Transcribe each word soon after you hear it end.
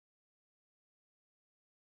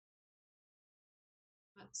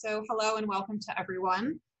So hello and welcome to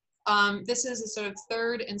everyone. This is a sort of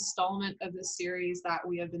third installment of this series that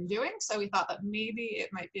we have been doing. So we thought that maybe it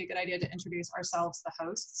might be a good idea to introduce ourselves, the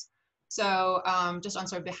hosts. So just on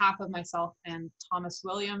sort of behalf of myself and Thomas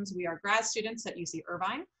Williams, we are grad students at UC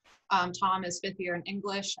Irvine. Tom is fifth year in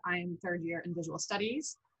English. I'm third year in visual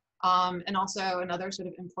studies. And also another sort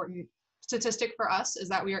of important statistic for us is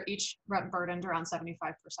that we are each rent burdened around 75%.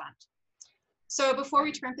 So before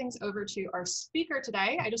we turn things over to our speaker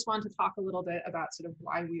today, I just wanted to talk a little bit about sort of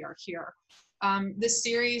why we are here. This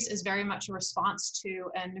series is very much a response to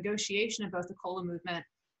a negotiation of both the COLA movement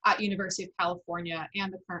at University of California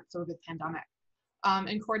and the current COVID pandemic.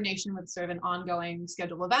 In coordination with sort of an ongoing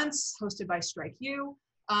schedule of events hosted by Strike U,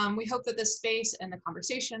 we hope that this space and the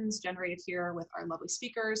conversations generated here with our lovely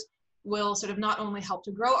speakers will sort of not only help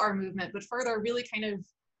to grow our movement, but further really kind of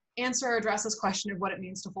answer or address this question of what it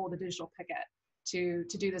means to hold a digital picket to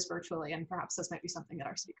do this virtually. And perhaps this might be something that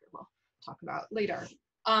our speaker will talk about later.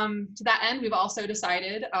 To that end, we've also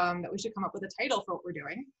decided that we should come up with a title for what we're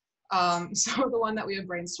doing. So the one that we have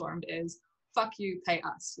brainstormed is "Fuck You, Pay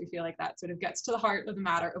Us." We feel like that sort of gets to the heart of the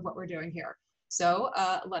matter of what we're doing here. So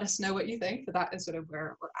let us know what you think, but that is sort of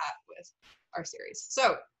where we're at with our series.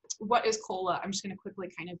 So what is COLA? I'm just going to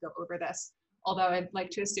quickly kind of go over this, although I'd like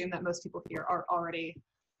to assume that most people here are already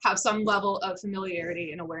have some level of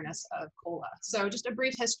familiarity and awareness of COLA. So just a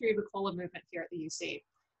brief history of the COLA movement here at the UC.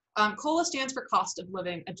 COLA stands for cost of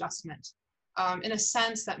living adjustment. In a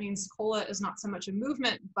sense, that means COLA is not so much a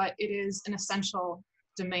movement, but it is an essential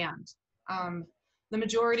demand. The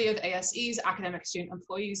majority of ASE's academic student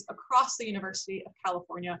employees across the University of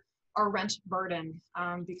California are rent burdened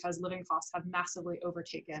because living costs have massively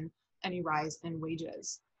overtaken any rise in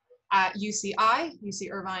wages. At UCI, UC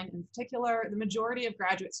Irvine in particular, the majority of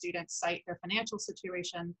graduate students cite their financial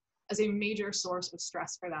situation as a major source of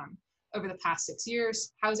stress for them. Over the past 6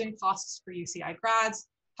 years, housing costs for UCI grads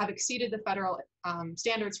have exceeded the federal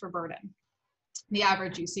standards for burden. The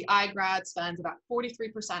average UCI grad spends about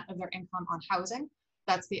 43% of their income on housing.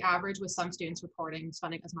 That's the average, with some students reporting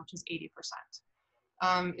spending as much as 80%.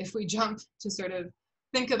 If we jump to sort of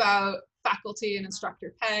think about faculty and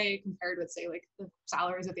instructor pay compared with, say, like the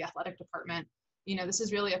salaries of the athletic department, you know, this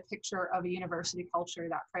is really a picture of a university culture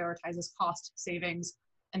that prioritizes cost savings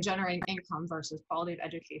and generating income versus quality of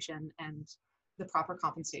education and the proper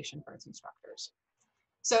compensation for its instructors.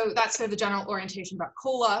 So that's sort of the general orientation about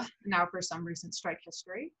COLA. Now for some recent strike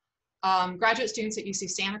history. Graduate students at UC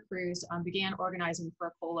Santa Cruz began organizing for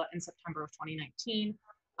a COLA in September of 2019.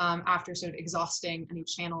 After sort of exhausting any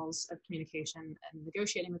channels of communication and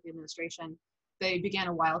negotiating with the administration, they began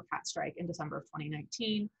a wildcat strike in December of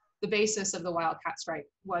 2019. The basis of the wildcat strike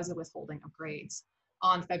was a withholding of grades.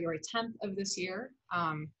 On February 10th of this year,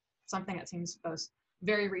 something that seems both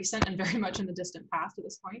very recent and very much in the distant past at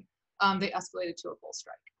this point, they escalated to a full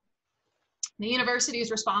strike. The university's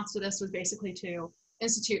response to this was basically to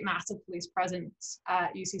institute massive police presence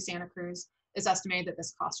at UC Santa Cruz. It's estimated that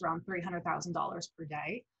this costs around $300,000 per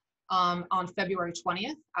day. On February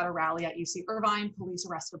 20th, at a rally at UC Irvine, police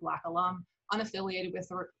arrested a Black alum unaffiliated with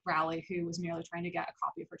the rally who was merely trying to get a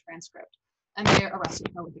copy of her transcript, and they arrested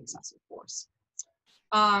her with excessive force.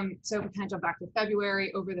 So if we kind of jump back to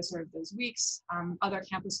February, over the sort of those weeks, other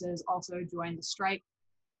campuses also joined the strike.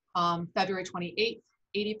 February 28th,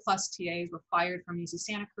 80 plus TAs were fired from UC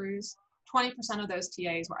Santa Cruz. 20% of those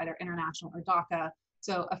TAs were either international or DACA.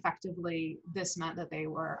 So effectively, this meant that they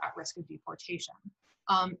were at risk of deportation.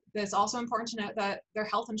 It's also important to note that their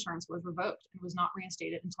health insurance was revoked and was not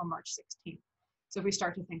reinstated until March 16th. So if we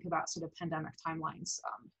start to think about sort of pandemic timelines,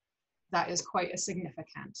 that is quite a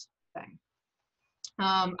significant thing.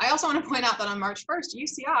 I also want to point out that on March 1st,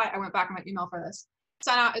 UCI, I went back in my email for this,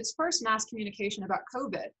 sent out its first mass communication about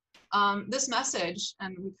COVID. This message,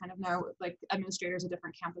 and we kind of know like administrators of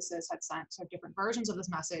different campuses had sent sort of different versions of this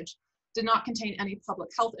message, did not contain any public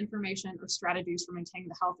health information or strategies for maintaining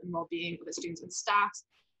the health and well-being of the students and staffs,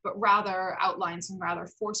 but rather outlined some rather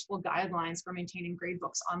forceful guidelines for maintaining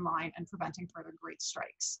gradebooks online and preventing further grade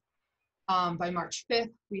strikes. By March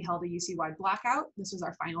 5th, we held a UC-wide blackout. This was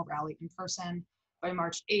our final rally in person. By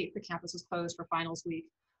March 8th, the campus was closed for finals week,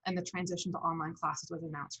 and the transition to online classes was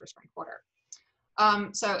announced for spring quarter.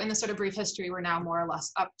 So in this sort of brief history, we're now more or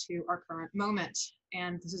less up to our current moment.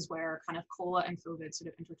 And this is where kind of COLA and COVID sort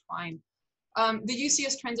of intertwine. The UC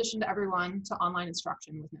has transitioned everyone to online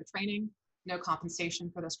instruction with no training, no compensation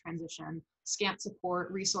for this transition, scant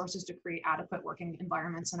support, resources to create adequate working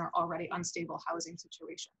environments in our already unstable housing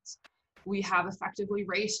situations. We have effectively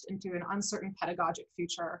raced into an uncertain pedagogic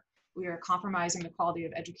future. We are compromising the quality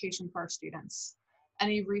of education for our students.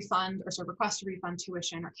 any refund or sort of request to refund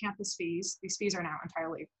tuition or campus fees. These fees are now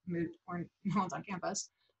entirely moot or no one's on campus.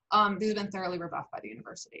 These have been thoroughly rebuffed by the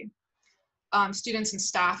university. Students and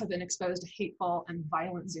staff have been exposed to hateful and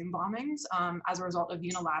violent Zoom bombings as a result of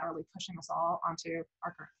unilaterally pushing us all onto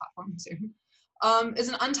our current platform, Zoom. Is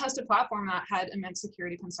an untested platform that had immense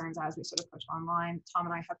security concerns as we sort of pushed online. Tom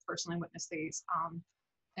and I have personally witnessed these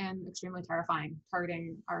and extremely terrifying,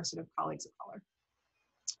 targeting our sort of colleagues of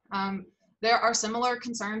color. There are similar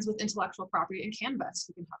concerns with intellectual property in Canvas.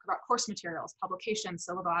 We can talk about course materials, publications,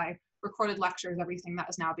 syllabi, recorded lectures, everything that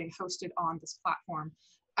is now being hosted on this platform.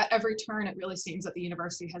 At every turn, it really seems that the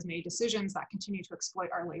university has made decisions that continue to exploit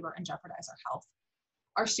our labor and jeopardize our health.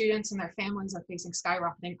 Our students and their families are facing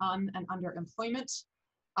skyrocketing and underemployment.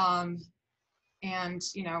 And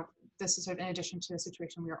you know, this is sort of in addition to the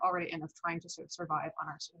situation we are already in of trying to sort of survive on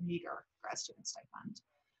our sort of meager grad student stipend.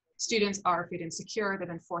 Students are food insecure, they've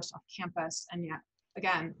been forced off campus, and yet,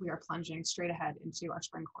 again, we are plunging straight ahead into our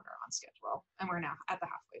spring quarter on schedule, and we're now at the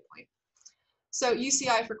halfway point. So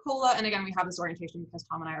UCI for COLA, and again, we have this orientation because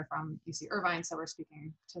Tom and I are from UC Irvine, so we're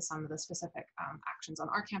speaking to some of the specific actions on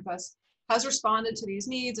our campus, has responded to these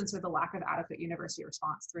needs and so the lack of adequate university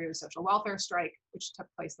response through social welfare strike, which took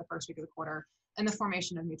place the first week of the quarter, and the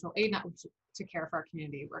formation of mutual aid networks to care for our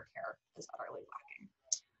community where care is utterly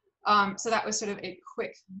lacking. So that was sort of a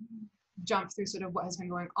quick jump through sort of what has been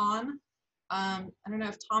going on. I don't know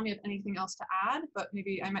if Tom, you have anything else to add, but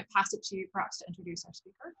maybe I might pass it to you perhaps to introduce our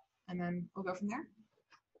speaker, and then we'll go from there.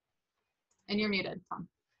 And you're muted, Tom.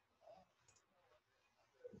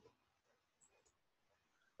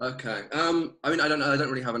 Okay. I mean, I don't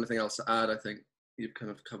really have anything else to add. I think you've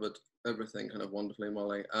kind of covered everything kind of wonderfully,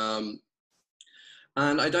 Molly.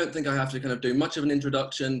 And I don't think I have to kind of do much of an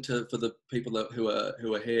introduction for the people who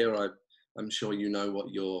are here. I'm sure you know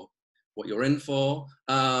what you're in for.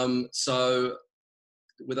 So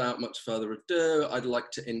without much further ado, I'd like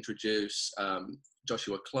to introduce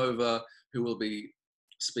Joshua Clover, who will be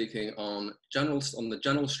speaking on the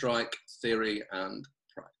general strike theory and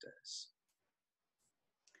practice.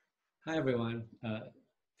 Hi, everyone.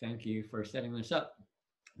 Thank you for setting this up.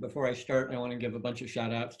 Before I start, I want to give a bunch of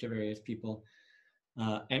shout outs to various people.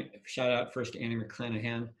 And shout out first to Annie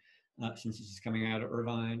McClanahan, since this is coming out of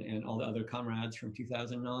Irvine, and all the other comrades from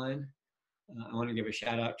 2009. I want to give a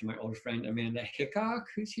shout out to my old friend Amanda Hickok,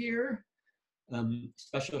 who's here.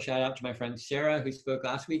 Special shout out to my friend Sarah, who spoke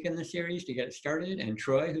last week in the series to get it started, and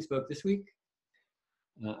Troy, who spoke this week.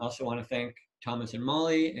 I also want to thank Thomas and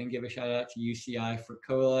Molly and give a shout out to UCI for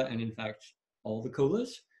COLA, and in fact, all the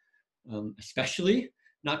COLAs, especially,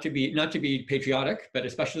 not to be patriotic, but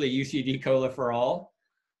especially UCD COLA for all.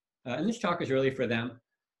 And this talk is really for them.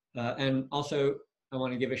 And also, I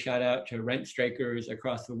want to give a shout out to rent strikers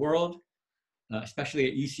across the world, especially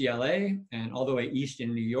at UCLA and all the way east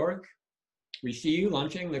in New York. We see you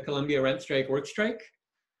launching the Columbia Rent Strike Work Strike.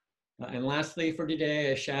 And lastly, for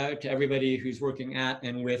today, a shout out to everybody who's working at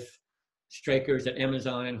and with strikers at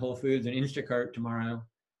Amazon and Whole Foods and Instacart tomorrow,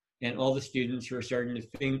 and all the students who are starting to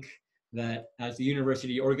think that as the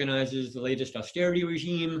university organizes the latest austerity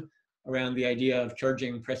regime around the idea of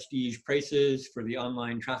charging prestige prices for the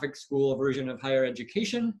online traffic school version of higher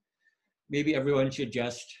education, maybe everyone should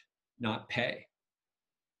just not pay.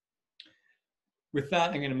 With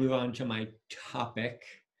that, I'm going to move on to my topic.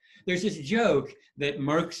 There's this joke that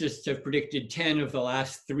Marxists have predicted 10 of the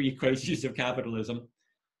last 3 crises of capitalism.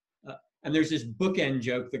 And there's this bookend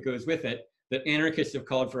joke that goes with it, that anarchists have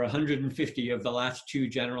called for 150 of the last 2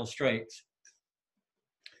 general strikes.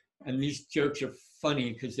 And these jokes are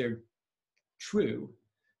funny because they're true.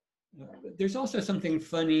 There's also something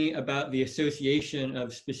funny about the association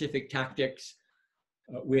of specific tactics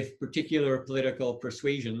with particular political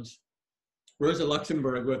persuasions. Rosa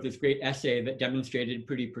Luxemburg wrote this great essay that demonstrated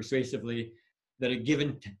pretty persuasively that a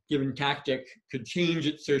given tactic could change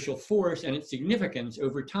its social force and its significance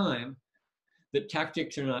over time, that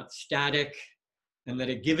tactics are not static, and that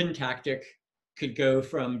a given tactic could go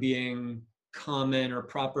from being common or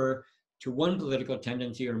proper to one political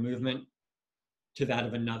tendency or movement to that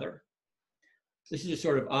of another. This is a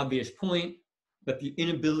sort of obvious point, but the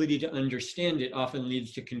inability to understand it often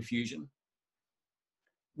leads to confusion.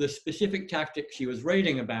 The specific tactic she was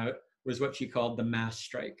writing about was what she called the mass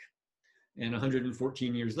strike. And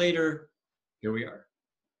 114 years later, here we are.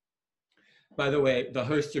 By the way, the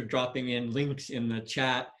hosts are dropping in links in the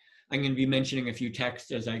chat. I'm going to be mentioning a few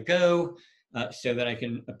texts as I go so that I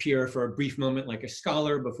can appear for a brief moment like a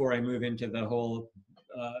scholar before I move into the whole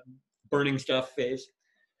burning stuff phase.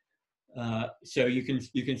 So you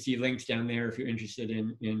can see links down there if you're interested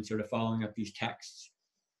in sort of following up these texts.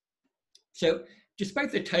 So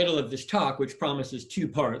despite the title of this talk, which promises 2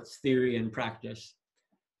 parts, theory and practice,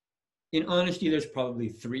 in honesty, there's probably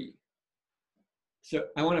 3. So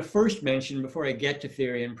I want to first mention, before I get to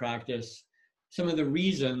theory and practice, some of the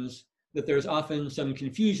reasons that there's often some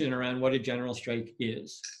confusion around what a general strike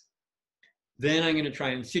is. Then I'm going to try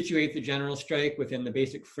and situate the general strike within the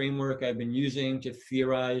basic framework I've been using to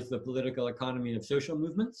theorize the political economy of social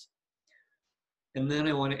movements. And then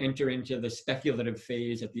I want to enter into the speculative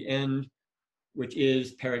phase at the end, which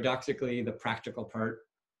is paradoxically the practical part,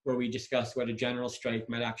 where we discuss what a general strike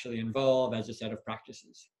might actually involve as a set of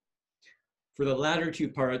practices. For the latter 2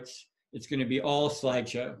 parts, it's going to be all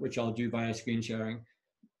slideshow, which I'll do via screen sharing,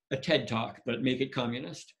 a TED talk, but make it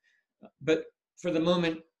communist. But for the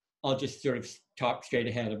moment, I'll just sort of talk straight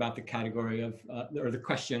ahead about the category of, or the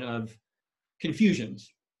question of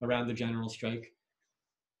confusions around the general strike.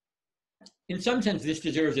 In some sense, this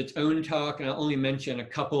deserves its own talk, and I'll only mention a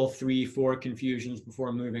couple, 3, 4 confusions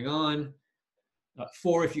before moving on.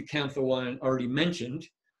 4 if you count the one already mentioned,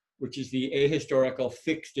 which is the ahistorical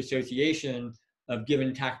fixed association of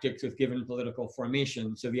given tactics with given political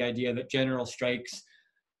formation. So the idea that general strikes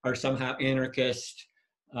are somehow anarchist,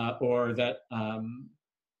 or that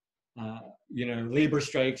labor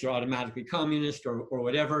strikes are automatically communist, or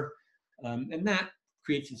whatever, and that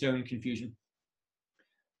creates its own confusion.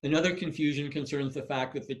 Another confusion concerns the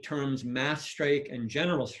fact that the terms mass strike and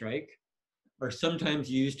general strike are sometimes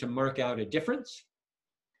used to mark out a difference,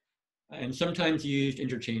 and sometimes used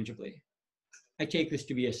interchangeably. I take this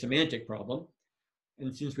to be a semantic problem,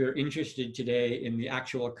 and since we're interested today in the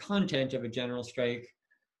actual content of a general strike,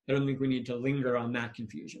 I don't think we need to linger on that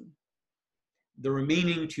confusion. The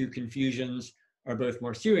remaining 2 confusions are both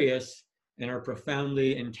more serious and are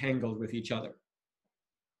profoundly entangled with each other.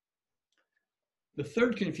 The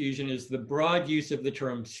third confusion is the broad use of the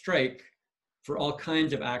term strike for all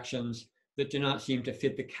kinds of actions that do not seem to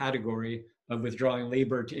fit the category of withdrawing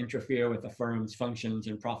labor to interfere with the firm's functions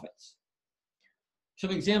and profits.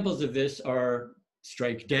 Some examples of this are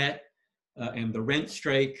strike debt and the rent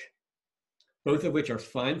strike, both of which are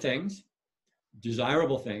fine things,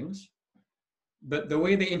 desirable things, but the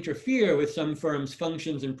way they interfere with some firms'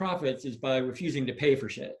 functions and profits is by refusing to pay for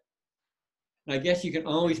shit. And I guess you can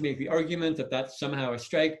always make the argument that that's somehow a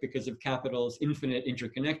strike because of capital's infinite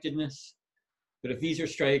interconnectedness. But if these are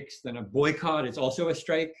strikes, then a boycott is also a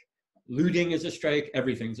strike. Looting is a strike,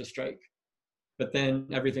 everything's a strike. But then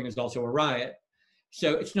everything is also a riot.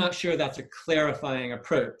 So it's not sure that's a clarifying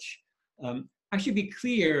approach. I should be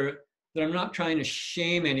clear that I'm not trying to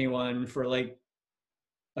shame anyone for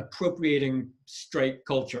appropriating strike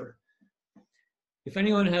culture. If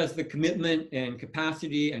anyone has the commitment and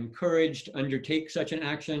capacity and courage to undertake such an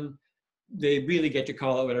action, they really get to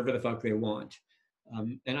call it whatever the fuck they want.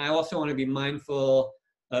 And I also want to be mindful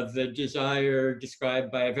of the desire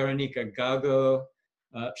described by Veronica Gago.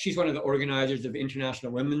 She's one of the organizers of the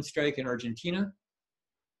International Women's Strike in Argentina.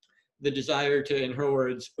 The desire to, in her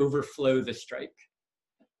words, overflow the strike,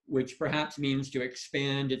 which perhaps means to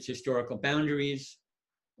expand its historical boundaries,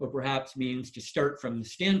 or perhaps means to start from the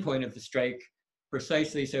standpoint of the strike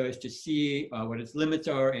precisely so as to see what its limits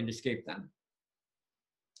are and escape them.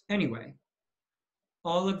 Anyway,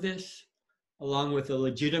 all of this, along with the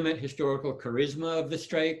legitimate historical charisma of the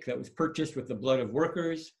strike that was purchased with the blood of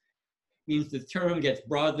workers, means the term gets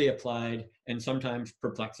broadly applied and sometimes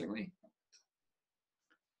perplexingly.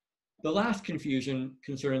 The last confusion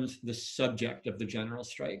concerns the subject of the general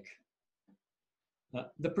strike.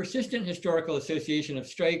 The persistent historical association of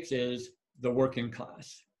strikes is the working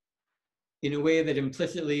class, in a way that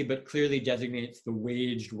implicitly but clearly designates the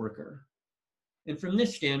waged worker. And from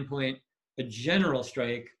this standpoint, a general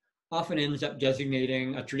strike often ends up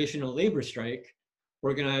designating a traditional labor strike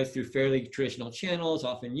organized through fairly traditional channels,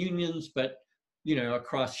 often unions, but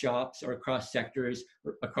across shops or across sectors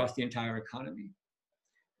or across the entire economy.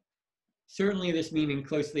 Certainly this meaning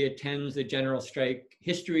closely attends the general strike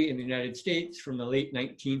history in the United States from the late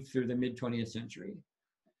 19th through the mid 20th century.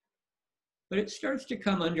 But it starts to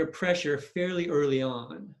come under pressure fairly early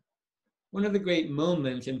on. One of the great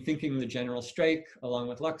moments in thinking the general strike, along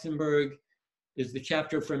with Luxemburg, is the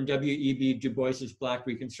chapter from W.E.B. Du Bois's Black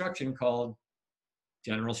Reconstruction called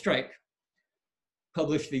General Strike,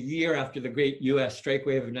 published the year after the great US strike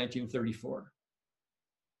wave of 1934.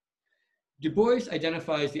 Du Bois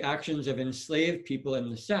identifies the actions of enslaved people in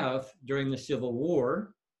the South during the Civil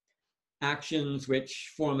War, actions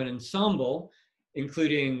which form an ensemble,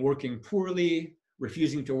 including working poorly,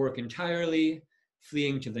 refusing to work entirely,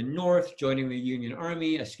 fleeing to the North, joining the Union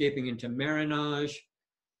Army, escaping into Marinage.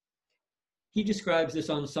 He describes this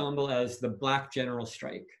ensemble as the Black General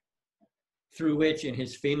Strike, through which, in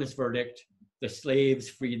his famous verdict, the slaves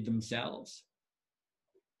freed themselves.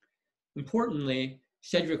 Importantly,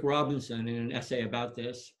 Cedric Robinson, in an essay about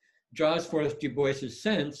this, draws forth Du Bois's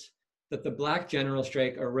sense that the Black general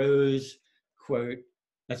strike arose, quote,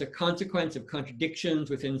 as a consequence of contradictions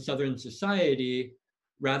within Southern society,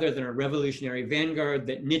 rather than a revolutionary vanguard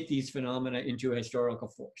that knit these phenomena into a historical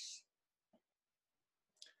force.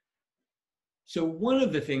 So one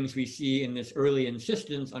of the things we see in this early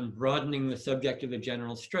insistence on broadening the subject of the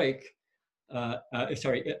general strike,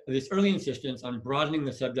 this early insistence on broadening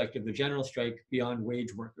the subject of the general strike beyond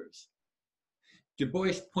wage workers. Du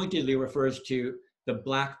Bois pointedly refers to the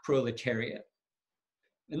Black proletariat.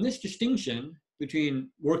 And this distinction between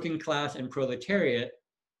working class and proletariat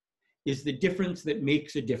is the difference that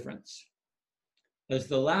makes a difference, as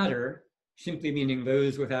the latter, simply meaning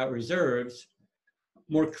those without reserves,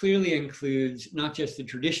 more clearly includes not just the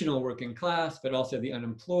traditional working class, but also the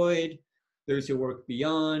unemployed, those who work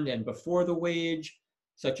beyond and before the wage,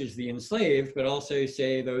 such as the enslaved, but also,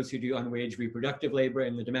 say, those who do unwaged reproductive labor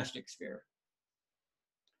in the domestic sphere.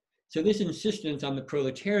 So this insistence on the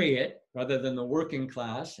proletariat, rather than the working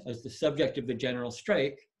class, as the subject of the general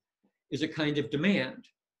strike, is a kind of demand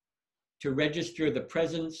to register the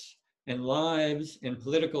presence and lives and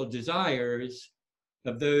political desires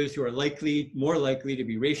of those who are more likely to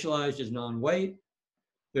be racialized as non-white,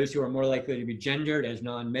 those who are more likely to be gendered as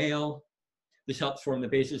non-male. This helps form the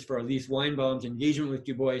basis for Elise Weinbaum's engagement with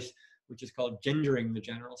Du Bois, which is called Gendering the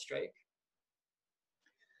General Strike.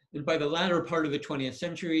 And by the latter part of the 20th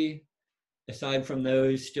century, aside from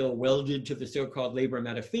those still welded to the so-called labor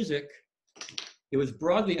metaphysic, it was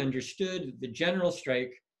broadly understood that the general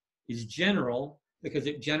strike is general because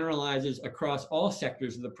it generalizes across all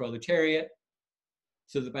sectors of the proletariat,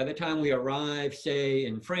 so that by the time we arrive, say,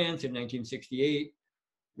 in France in 1968,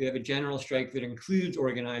 we have a general strike that includes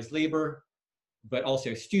organized labor, but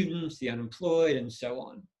also students, the unemployed, and so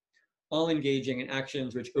on, all engaging in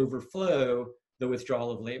actions which overflow the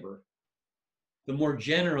withdrawal of labor. The more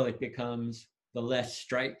general it becomes, the less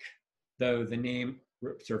strike, though the name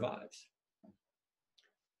survives.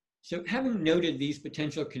 So having noted these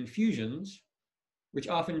potential confusions, which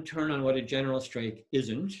often turn on what a general strike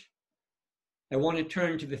isn't, I want to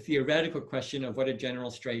turn to the theoretical question of what a general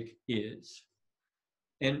strike is.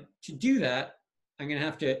 And to do that, I'm going to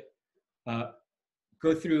have to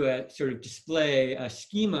go through a sort of display, a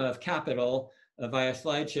schema of capital via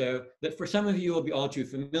slideshow that for some of you will be all too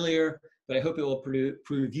familiar, but I hope it will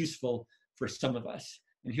prove useful for some of us.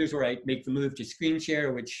 And here's where I make the move to screen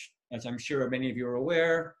share, which, as I'm sure many of you are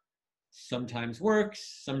aware, sometimes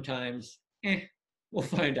works, sometimes, we'll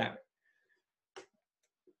find out.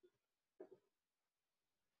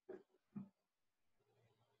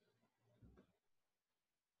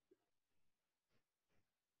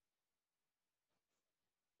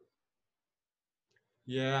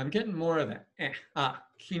 Yeah, I'm getting more of that.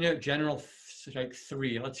 Keynote General Strike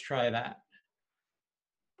 3, let's try that.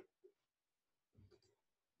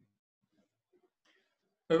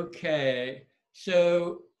 Okay,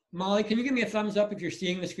 so Molly, can you give me a thumbs up if you're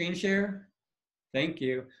seeing the screen share? Thank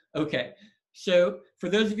you. Okay, so for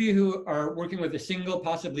those of you who are working with a single,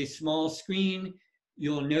 possibly small screen,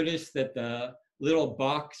 you'll notice that the little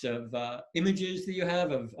box of images that you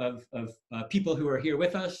have of people who are here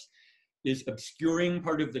with us is obscuring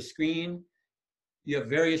part of the screen. You have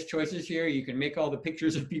various choices here. You can make all the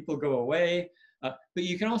pictures of people go away, but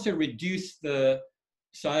you can also reduce the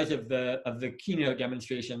size of the keynote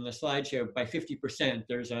demonstration, the slideshow, by 50%.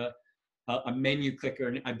 There's a menu clicker,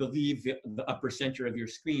 and I believe the upper center of your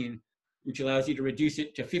screen, which allows you to reduce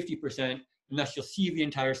it to 50%, and thus you'll see the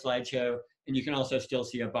entire slideshow, and you can also still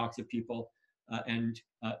see a box of people,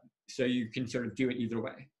 so you can sort of do it either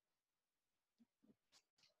way.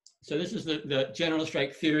 So this is the general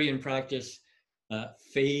strike theory and practice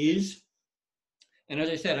phase. And as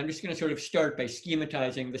I said, I'm just going to sort of start by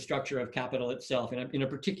schematizing the structure of capital itself in a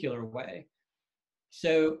particular way.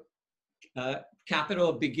 So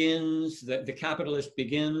capital begins, the capitalist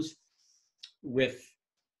begins with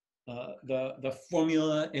the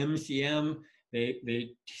formula MCM.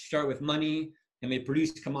 They start with money and they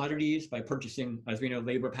produce commodities by purchasing, as we know,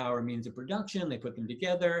 labor, power, means of production. They put them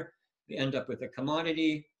together. They end up with a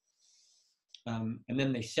commodity. And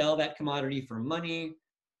then they sell that commodity for money,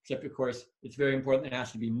 except of course, it's very important that it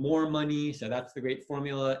has to be more money. So that's the great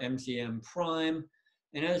formula, MCM prime.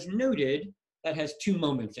 And as noted, that has two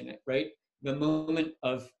moments in it, right? The moment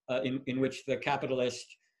of in which the capitalist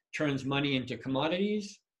turns money into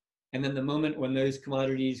commodities, and then the moment when those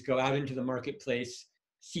commodities go out into the marketplace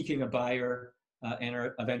seeking a buyer and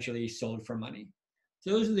are eventually sold for money.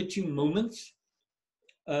 So those are the two moments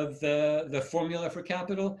of the formula for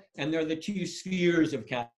capital, and they're the two spheres of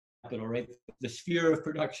capital, right? The sphere of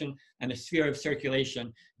production and the sphere of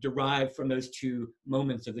circulation derived from those two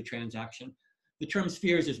moments of the transaction. The term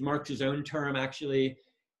spheres is Marx's own term, actually.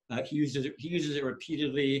 He uses it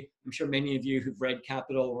repeatedly. I'm sure many of you who've read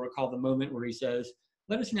Capital will recall the moment where he says,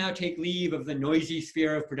 "Let us now take leave of the noisy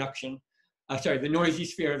sphere of production," the noisy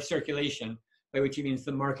sphere of circulation, by which he means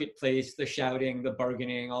the marketplace, the shouting, the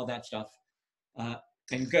bargaining, all that stuff,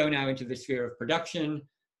 and go now into the sphere of production.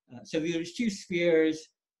 So there's two spheres,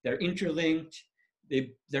 they're interlinked.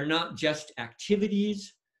 They're not just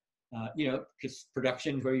activities, because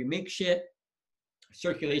production is where you make shit.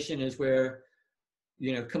 Circulation is where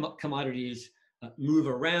commodities move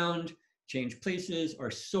around, change places,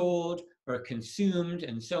 are sold, are consumed,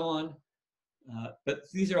 and so on. But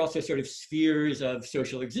these are also sort of spheres of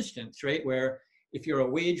social existence, right? Where if you're a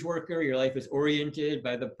wage worker, your life is oriented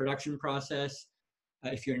by the production process.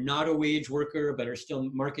 If you're not a wage worker, but are still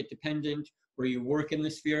market dependent, or you work in the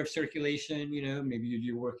sphere of circulation, maybe you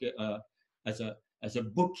do work as a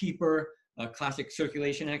bookkeeper, a classic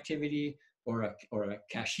circulation activity, or a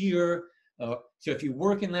cashier. So if you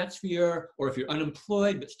work in that sphere, or if you're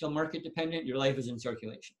unemployed but still market dependent, your life is in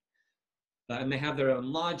circulation. And they have their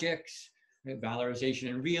own logics, right? Valorization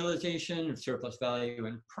and realization of surplus value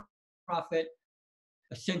and profit.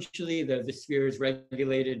 Essentially, the sphere is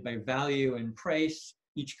regulated by value and price.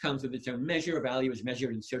 Each comes with its own measure. Value is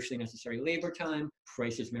measured in socially necessary labor time.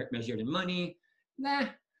 Price is measured in money.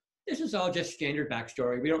 This is all just standard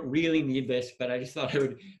backstory. We don't really need this, but I just thought I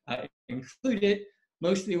would include it.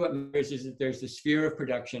 Mostly what matters is that there's the sphere of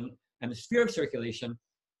production and the sphere of circulation,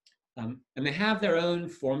 and they have their own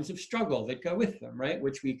forms of struggle that go with them, right?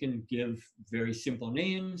 Which we can give very simple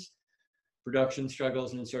names: production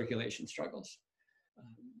struggles and circulation struggles.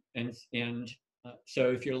 So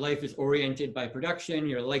if your life is oriented by production,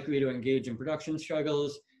 you're likely to engage in production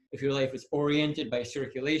struggles. If your life is oriented by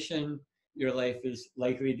circulation, your life is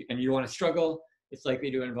likely, and you want to struggle, it's likely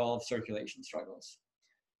to involve circulation struggles.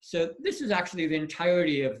 So this is actually the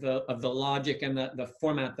entirety of the logic and the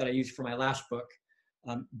format that I used for my last book.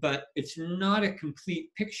 But it's not a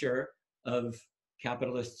complete picture of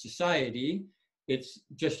capitalist society. It's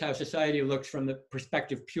just how society looks from the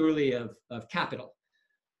perspective purely of capital.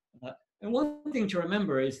 And one thing to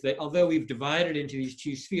remember is that although we've divided into these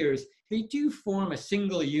two spheres, they do form a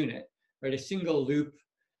single unit, right? A single loop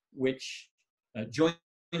which joins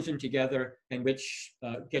them together and which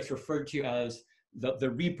gets referred to as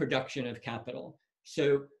the reproduction of capital.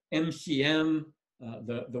 So MCM,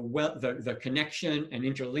 the connection and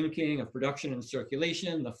interlinking of production and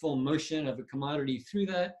circulation, the full motion of a commodity through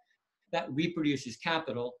that reproduces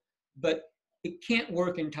capital, but it can't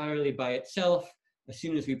work entirely by itself. As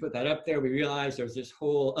soon as we put that up there, we realize there's this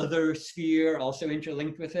whole other sphere also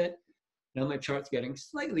interlinked with it. Now my chart's getting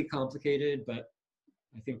slightly complicated, but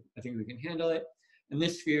I think we can handle it. And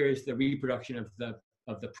this sphere is the reproduction of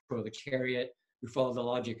the proletariat. We follow the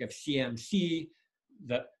logic of CMC.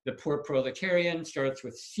 The poor proletarian starts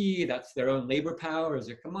with C, that's their own labor power as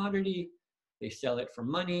a commodity. They sell it for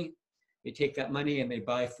money. They take that money and they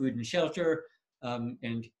buy food and shelter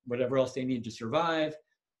and whatever else they need to survive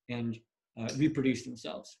and reproduce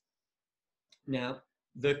themselves. Now,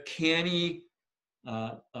 the canny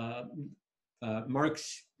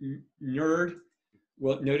Marx nerd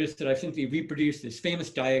will notice that I've simply reproduced this famous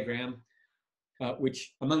diagram,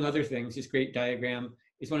 which, among other things, this great diagram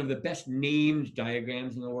is one of the best named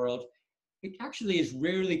diagrams in the world. It actually is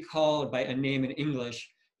rarely called by a name in English.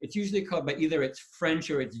 It's usually called by either its French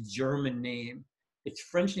or its German name. Its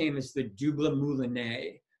French name is the double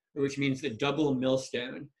moulinet, which means the double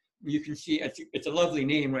millstone. You can see it's a lovely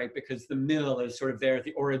name, right? Because the mill is sort of there at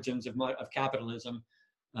the origins of capitalism.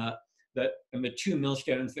 And the two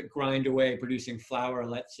millstones that grind away producing flour,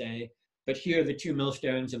 let's say. But here the two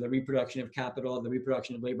millstones are the reproduction of capital, the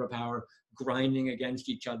reproduction of labor power, grinding against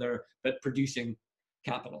each other, but producing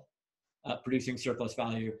capital, producing surplus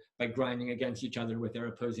value by grinding against each other with their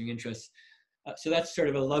opposing interests. So that's sort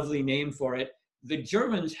of a lovely name for it. The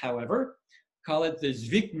Germans, however, call it the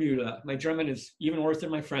Zwickmühle. My German is even worse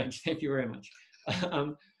than my French. Thank you very much.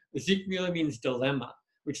 The Zwickmühle means dilemma,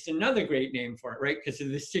 which is another great name for it, right? Because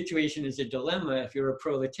this situation is a dilemma. If you're a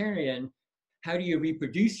proletarian, how do you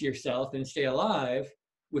reproduce yourself and stay alive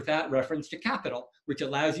without reference to capital, which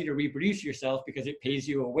allows you to reproduce yourself because it pays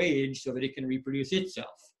you a wage so that it can reproduce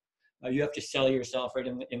itself. You have to sell yourself right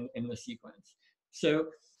in the sequence. So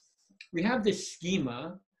we have this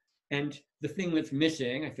schema, and the thing that's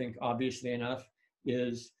missing, I think, obviously enough,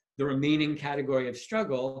 is the remaining category of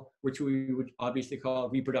struggle, which we would obviously call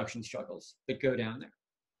reproduction struggles that go down there.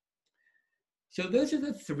 So those are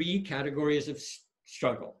the three categories of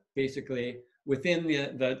struggle, basically, within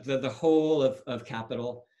the whole of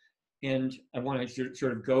capital. And I want to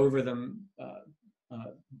sort of go over them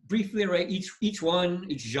briefly, right? Each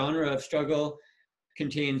genre of struggle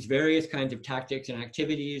contains various kinds of tactics and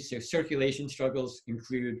activities. So circulation struggles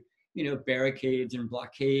include, barricades and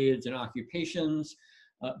blockades and occupations,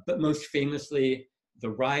 but most famously, the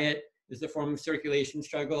riot is the form of circulation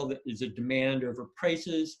struggle that is a demand over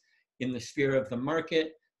prices in the sphere of the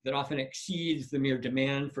market that often exceeds the mere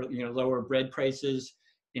demand for lower bread prices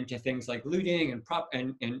into things like looting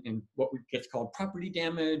and what gets called property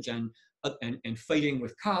damage and fighting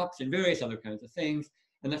with cops and various other kinds of things.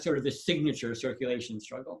 And that's sort of the signature circulation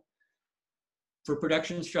struggle. For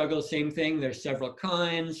production struggles, same thing. There's several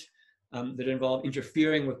kinds that involve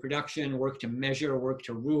interfering with production, work to measure, work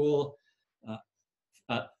to rule,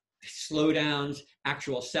 slowdowns,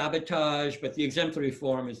 actual sabotage, but the exemplary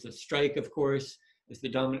form is the strike, of course, is the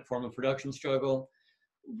dominant form of production struggle.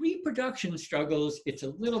 Reproduction struggles, it's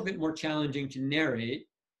a little bit more challenging to narrate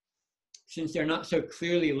since they're not so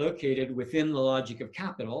clearly located within the logic of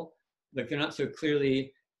capital. Like they're not so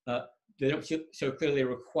clearly, they don't so clearly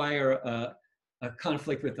require a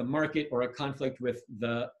conflict with the market or a conflict with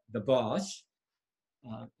the boss.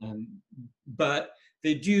 But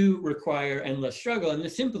they do require endless struggle. In the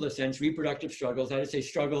simplest sense, reproductive struggles, I would say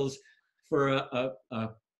struggles for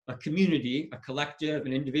a community, a collective,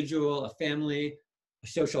 an individual, a family, a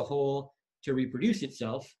social whole to reproduce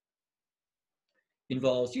itself,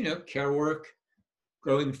 involves, care work,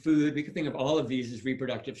 growing food. We could think of all of these as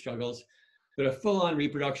reproductive struggles, but a full-on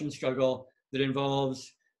reproduction struggle that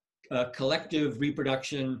involves collective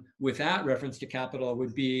reproduction without reference to capital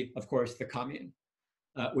would be, of course, the commune.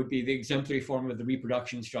 Would be the exemplary form of the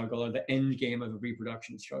reproduction struggle or the end game of a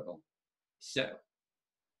reproduction struggle. So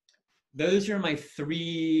those are my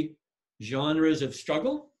three genres of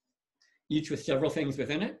struggle, each with several things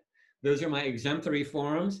within it. Those are my exemplary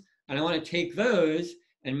forms. And I want to take those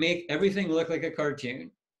and make everything look like a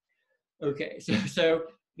cartoon. Okay, so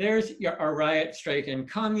there's our riot, strike, and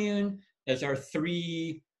commune as our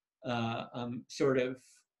three sort of,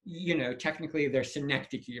 technically they're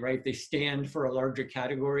synecdoche, right? They stand for a larger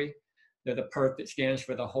category. They're the part that stands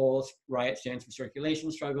for the whole. Riot stands for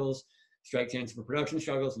circulation struggles, strike stands for production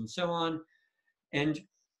struggles, and so on. And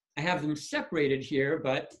I have them separated here,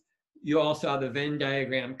 but you all saw the Venn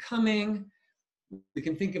diagram coming. We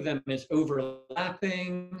can think of them as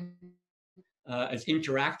overlapping, as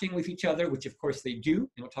interacting with each other, which of course they do, and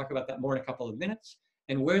we'll talk about that more in a couple of minutes.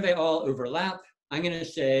 And where they all overlap, I'm going to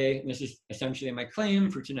say, and this is essentially my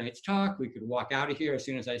claim for tonight's talk, we could walk out of here as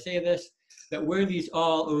soon as I say this, that where these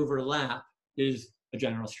all overlap is a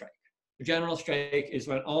general strike. A general strike is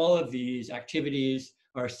when all of these activities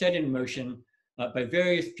are set in motion by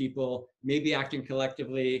various people, maybe acting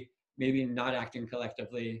collectively, maybe not acting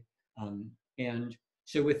collectively. And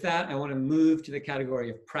so with that, I want to move to the category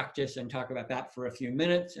of practice and talk about that for a few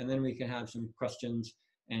minutes, and then we can have some questions.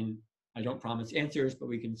 And I don't promise answers, but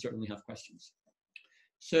we can certainly have questions.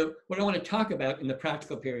 So what I want to talk about in the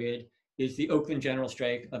practical period is the Oakland General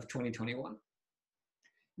Strike of 2021.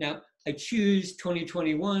 Now, I choose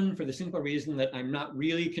 2021 for the simple reason that I'm not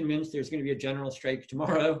really convinced there's going to be a general strike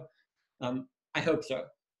tomorrow. I hope so.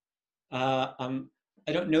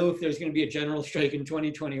 I don't know if there's going to be a general strike in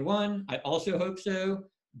 2021. I also hope so,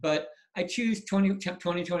 but I choose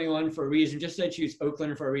 2021 for a reason, just as I choose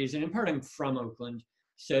Oakland for a reason. In part, I'm from Oakland,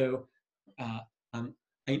 so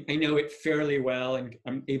I know it fairly well, and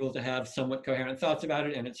I'm able to have somewhat coherent thoughts about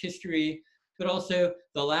it and its history. But also,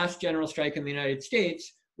 the last general strike in the United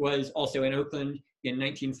States was also in Oakland in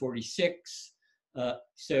 1946.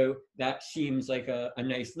 So that seems like a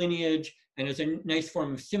nice lineage. And as a nice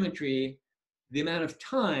form of symmetry, the amount of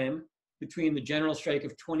time between the general strike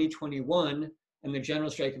of 2021 and the general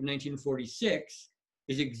strike of 1946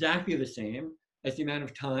 is exactly the same as the amount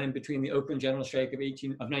of time between the Oakland general strike of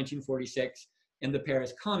 1946 and the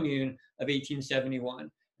Paris Commune of 1871.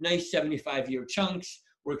 Nice 75-year chunks,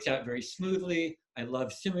 works out very smoothly. I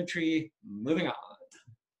love symmetry. Moving on.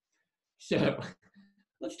 So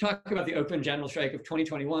let's talk about the Oakland general strike of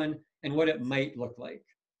 2021 and what it might look like.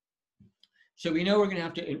 So we know we're going to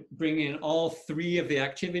have to bring in all three of the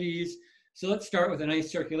activities. So let's start with a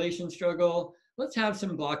nice circulation struggle. Let's have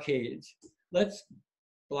some blockades. Let's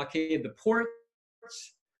blockade the ports.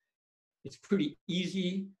 It's pretty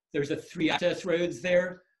easy. There's a 3 access roads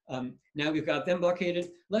there. Now we've got them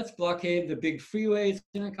blockaded. Let's blockade the big freeways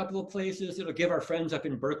in a couple of places. It'll give our friends up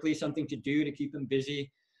in Berkeley something to do to keep them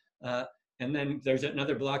busy. And then there's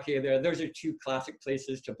another blockade there. Those are 2 classic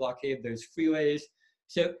places to blockade those freeways.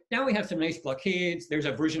 So now we have some nice blockades. There's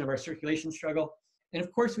a version of our circulation struggle. And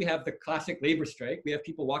of course, we have the classic labor strike. We have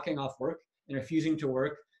people walking off work and refusing to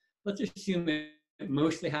work. Let's assume it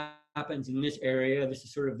mostly happens in this area. This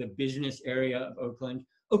is sort of the business area of Oakland.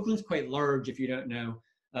 Oakland's quite large, if you don't know,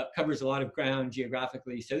 covers a lot of ground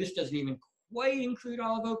geographically. So this doesn't even quite include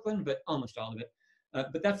all of Oakland, but almost all of it.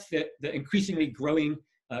 But that's the increasingly growing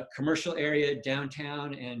commercial area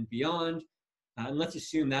downtown and beyond. And let's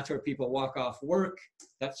assume that's where people walk off work.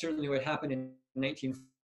 That's certainly what happened in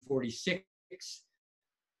 1946.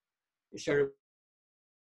 It started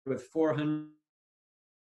with 400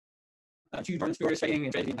 two stores striking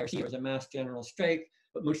and the entire city. It was a mass general strike,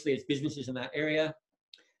 but mostly it's businesses in that area.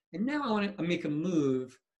 And now I want to make a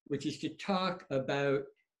move, which is to talk about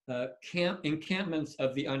encampments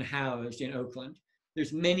of the unhoused in Oakland.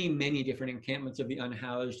 There's many, many different encampments of the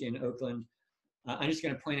unhoused in Oakland. I'm just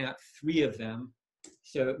going to point out 3 of them.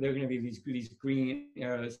 So they're going to be these green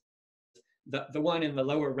arrows. The one in the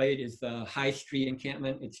lower right is the High Street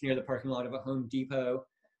encampment. It's near the parking lot of a Home Depot.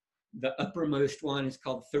 The uppermost one is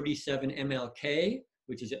called 37 MLK,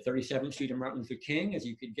 which is at 37th Street and Martin Luther King, as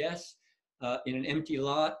you could guess, in an empty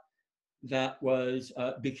lot that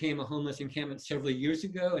became a homeless encampment several years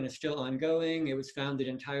ago and is still ongoing. It was founded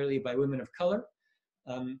entirely by women of color.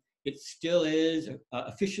 It still is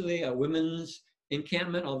officially a women's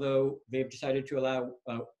encampment, although they've decided to allow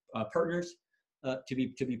partners to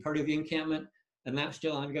be part of the encampment, and that's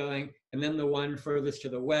still ongoing. And then the one furthest to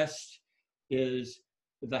the west is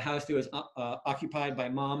the house that was occupied by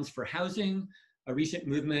Moms for Housing, a recent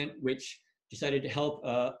movement which decided to help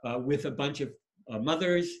with a bunch of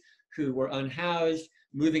mothers who were unhoused,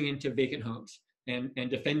 moving into vacant homes and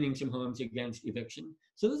defending some homes against eviction.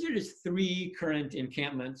 So those are just 3 current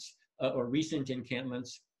encampments or recent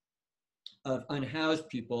encampments of unhoused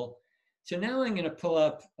people. So now I'm going to pull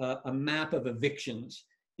up a map of evictions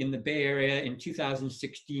in the Bay Area in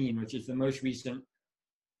 2016, which is the most recent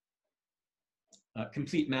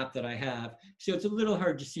complete map that I have. So it's a little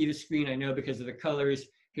hard to see the screen, I know, because of the colors.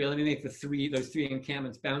 Here, let me make those 3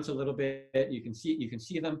 encampments bounce a little bit. You can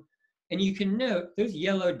see them. And you can note those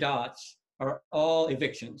yellow dots are all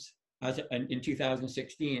evictions in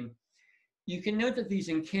 2016. You can note that these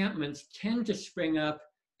encampments tend to spring up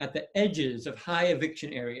at the edges of high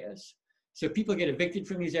eviction areas. So people get evicted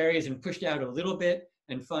from these areas and pushed out a little bit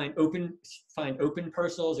and find open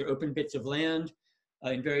parcels or open bits of land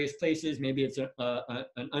in various places. Maybe it's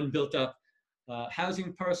an unbuilt up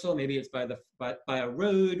housing parcel. Maybe it's by a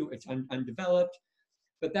road. It's undeveloped.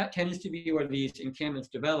 But that tends to be where these encampments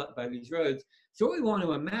develop, by these roads. So what we want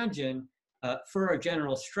to imagine for our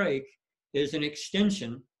general strike is an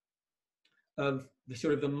extension of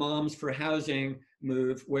the Moms for Housing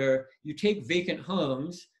move, where you take vacant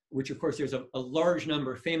homes, which of course there's a large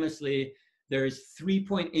number. Famously, there's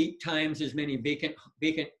 3.8 times as many vacant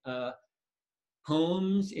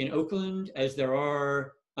homes in Oakland as there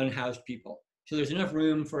are unhoused people. So there's enough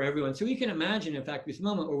room for everyone. So we can imagine, in fact, this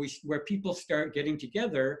moment where people start getting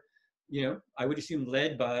together, I would assume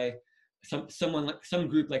led by some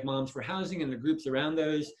group like Moms for Housing, and the groups around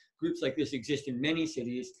those. Groups like this exist in many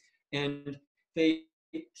cities, and they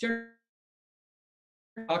start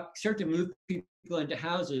to move people into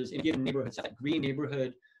houses in a given neighborhood, that green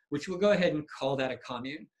neighborhood, which we'll go ahead and call that a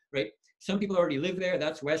commune, right? Some people already live there.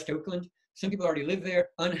 That's West Oakland. Some people already live there.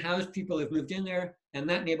 Unhoused people have moved in there, and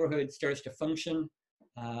that neighborhood starts to function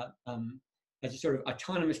as a sort of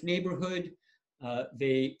autonomous neighborhood.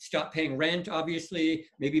 They stop paying rent, obviously.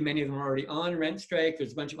 Maybe many of them are already on rent strike.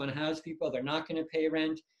 There's a bunch of unhoused people. They're not going to pay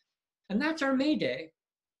rent. And that's our May Day,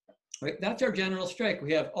 right? That's our general strike.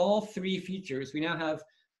 We have all 3 features. We now have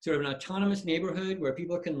sort of an autonomous neighborhood where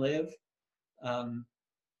people can live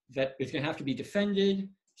that is going to have to be defended.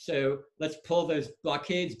 So let's pull those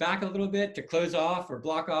blockades back a little bit to close off or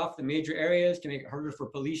block off the major areas to make it harder for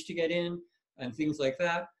police to get in and things like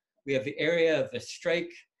that. We have the area of the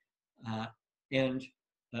strike. And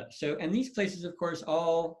these places, of course,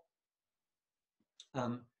 all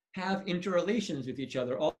have interrelations with each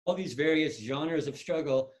other. All these various genres of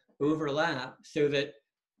struggle overlap so that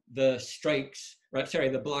the strikes,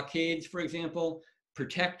 the blockades, for example,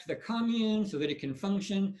 protect the commune so that it can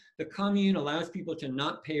function. The commune allows people to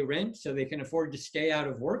not pay rent so they can afford to stay out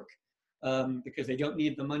of work because they don't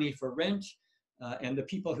need the money for rent. And the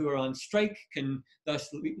people who are on strike can thus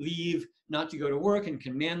leave not to go to work and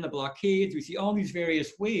can man the blockades. We see all these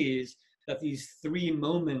various ways that these 3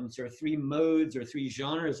 moments or 3 modes or 3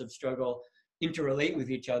 genres of struggle interrelate with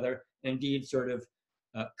each other and indeed sort of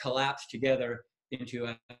collapse together into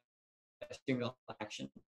a single action.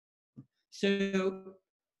 So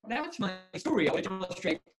that's my story of what a general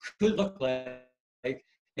strike could look like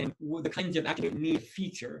and the kinds of actions need a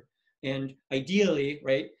feature. And ideally,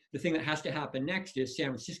 right, the thing that has to happen next is San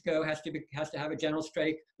Francisco has to have a general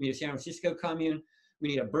strike. We need a San Francisco commune. We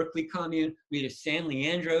need a Berkeley commune. We need a San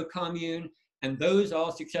Leandro commune. And those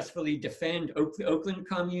all successfully defend the Oakland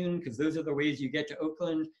commune, because those are the ways you get to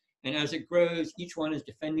Oakland. And as it grows, each one is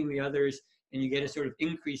defending the others, and you get a sort of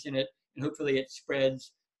increase in it, and hopefully it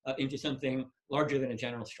spreads into something larger than a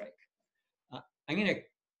general strike. I'm going to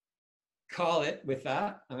call it with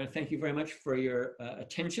that. I'm going to thank you very much for your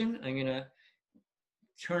attention. I'm going to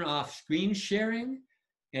turn off screen sharing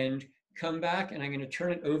and come back, and I'm going to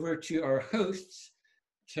turn it over to our hosts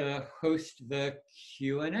to host the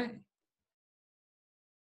Q&A.